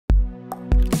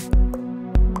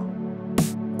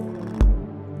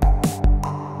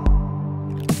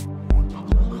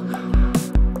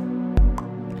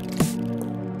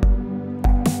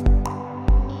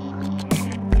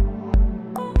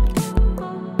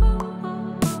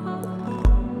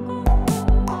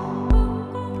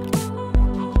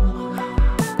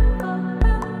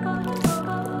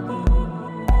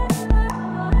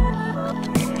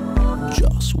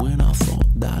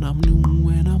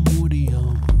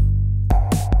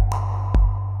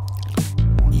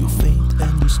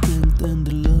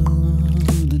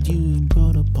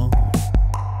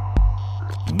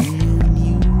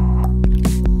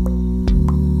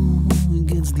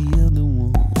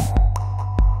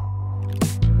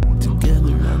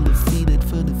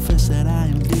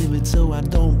I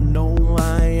don't know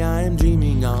why I am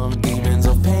dreaming of demons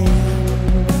of pain,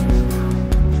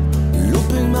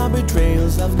 looping my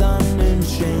betrayals I've done in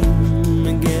shame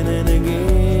again and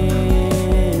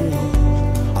again.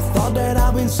 I thought that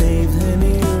I've been saved, and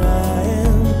here I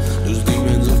am, those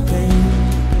demons of pain,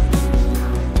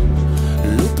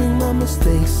 looping my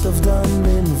mistakes I've done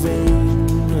in vain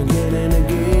again and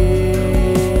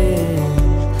again.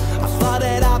 I thought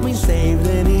that I've been saved,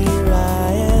 and here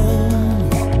I am.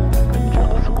 Been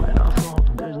jealous when I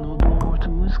thought there's no door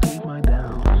to escape my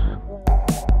doubts.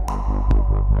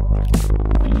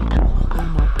 You took all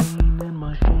my pain and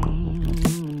my shame,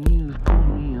 and you've pulled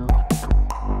me up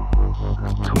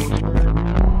towards my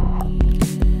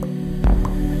knees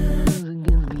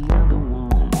against the other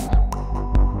ones.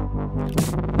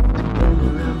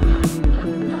 Together I'm defeated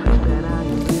for the fact that I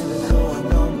am given, so I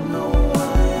don't know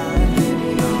why I'm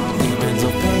living on demons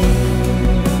of pain,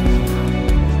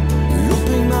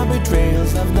 looping my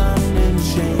betrayals I've done in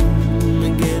shame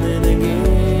again and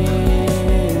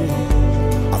again.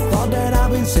 I thought that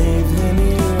I've been saved, and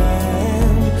here I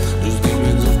am, those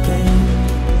demons of pain,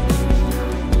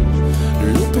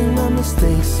 looping my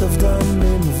mistakes I've done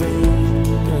in vain